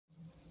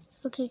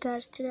Okay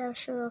guys, today I'll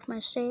show off my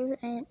save,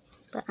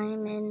 but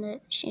I'm in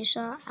the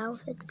Chainsaw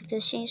outfit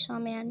because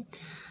Chainsaw Man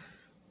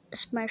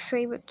is my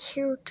favorite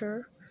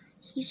character.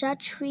 He's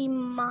actually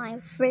my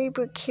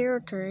favorite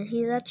character.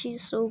 He's actually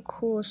so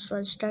cool, so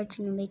I started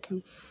to make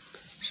him.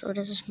 So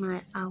this is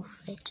my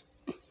outfit.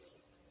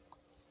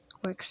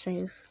 Work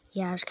save.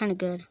 Yeah, it's kind of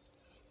good.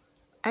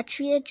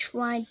 Actually, I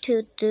tried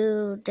to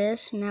do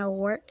this, now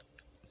work.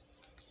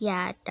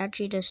 Yeah,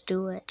 actually just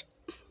do it.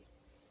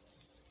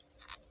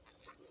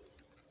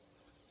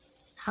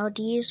 How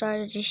these are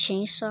the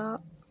Chainsaw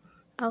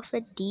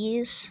outfit,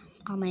 these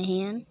on my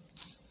hand.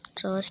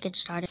 So let's get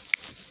started.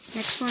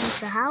 Next one is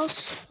the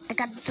house. I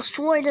gotta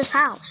destroy this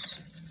house.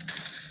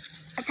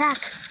 Attack!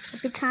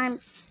 Every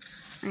time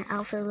my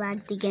outfit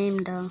lagged the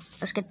game though.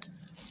 Let's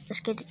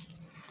get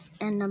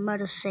in the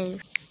murder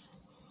save.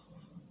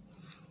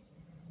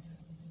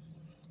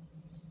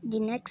 The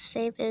next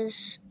save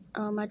is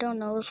I don't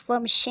know, it's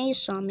from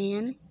Chainsaw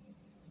Man.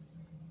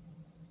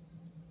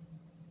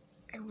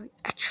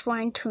 I'm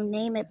trying to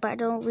name it, but I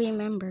don't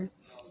remember.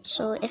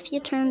 So if you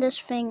turn this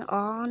thing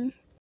on,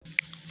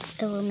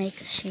 it will make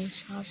a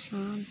chainsaw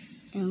sound,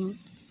 and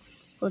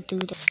we'll do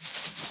this.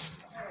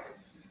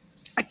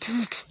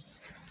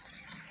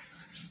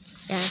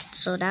 Yeah,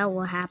 so that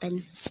will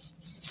happen.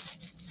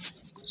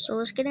 So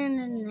let's get in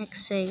the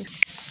next save.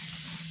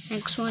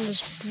 Next one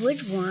is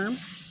Bridgeworm.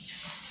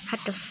 Had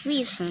to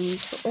freeze him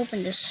to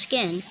open the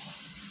skin.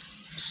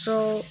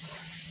 So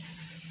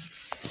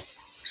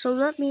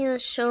let me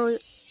show you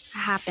what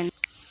happened.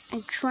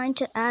 I'm trying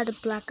to add a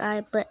black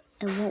eye, but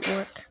it won't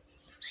work.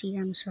 See,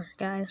 I'm sorry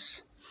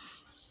guys.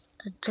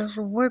 It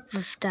doesn't work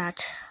with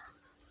that.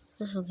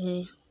 It's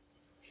okay.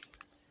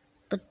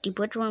 But the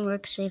Bridgeworm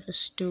work save is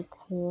still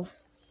cool.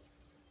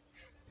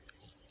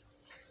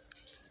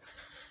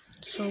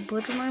 So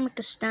Bridgeworm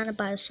can stand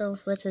by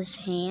himself with his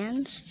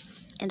hands,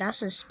 and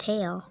that's his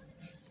tail.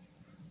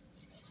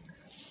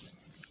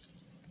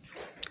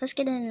 Let's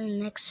get in the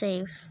next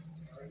save.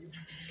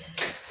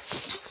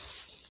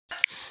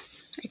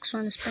 Next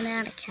one is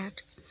Banana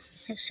Cat.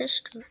 My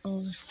sister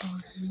always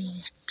bothers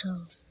me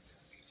too.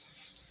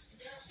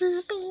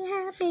 Happy,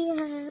 happy,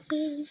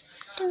 happy.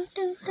 Do,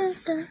 do, do,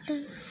 do,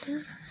 do,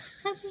 do.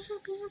 Happy,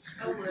 happy,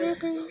 happy,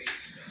 happy.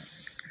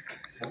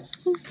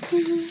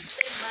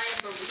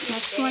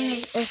 Next one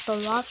is the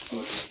Loch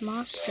Ness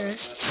Monster.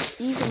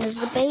 Even is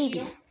the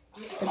baby.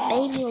 The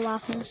baby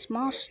Loch Ness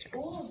Monster.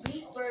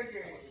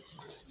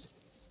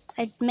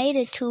 I made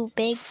it too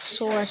big,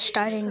 so I'm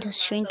starting to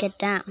shrink it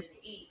down.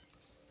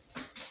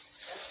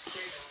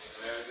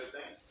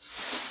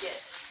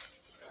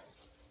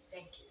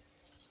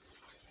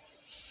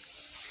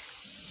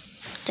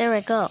 There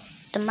we go.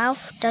 The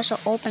mouth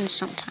doesn't open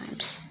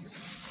sometimes.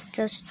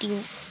 Just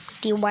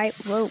the white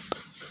rope.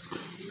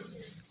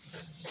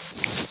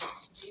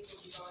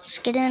 Let's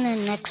get in the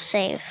next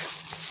save.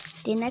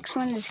 The next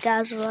one is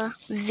Godzilla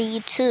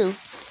V2.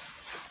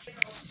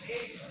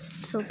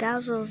 So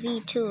Godzilla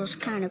V2 is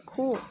kind of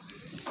cool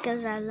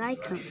because I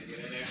like him.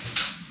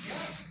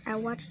 I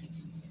watched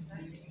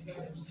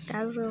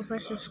Godzilla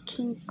vs.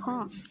 King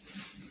Kong.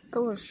 It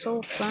was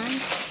so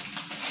fun.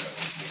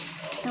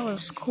 It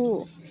was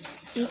cool.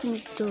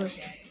 Even to his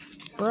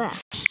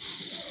breath.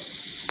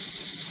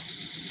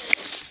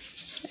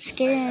 Let's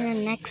get in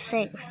the next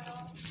save.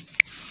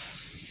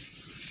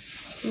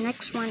 The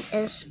next one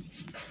is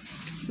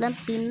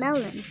Lumpy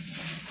Melon.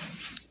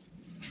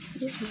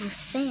 He's my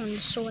fan,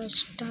 so I'm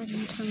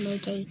starting to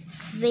make a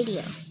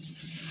video.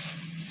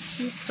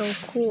 He's so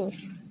cool.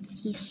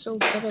 He's so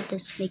good at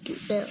this making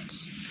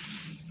builds.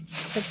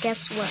 But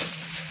guess what?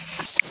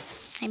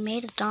 I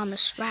made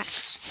Adamus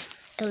Rex.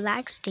 It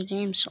lags the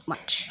game so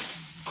much.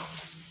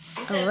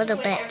 A little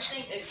bit.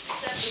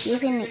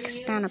 Even it can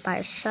stand up by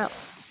itself.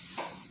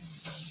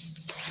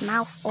 His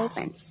mouth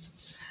open.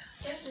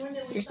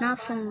 It's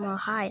not from real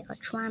high. I'll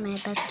try my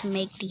best to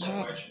make the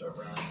head.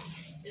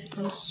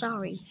 I'm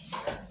sorry.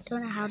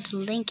 Don't know how to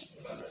link it.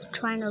 I'm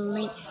trying to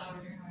link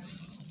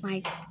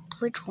my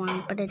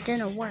Bridgeworm, but it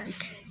didn't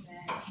work.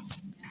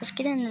 Let's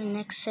get in the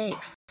next save.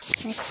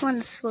 Next one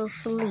is Slow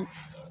Sleep.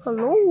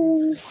 Hello?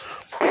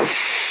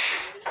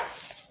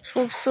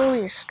 Slow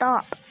Sleep,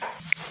 stop.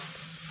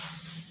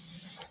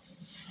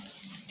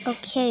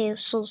 Okay,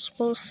 so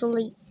Slow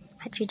Sleep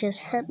actually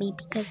just hit me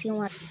because he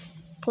want to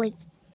play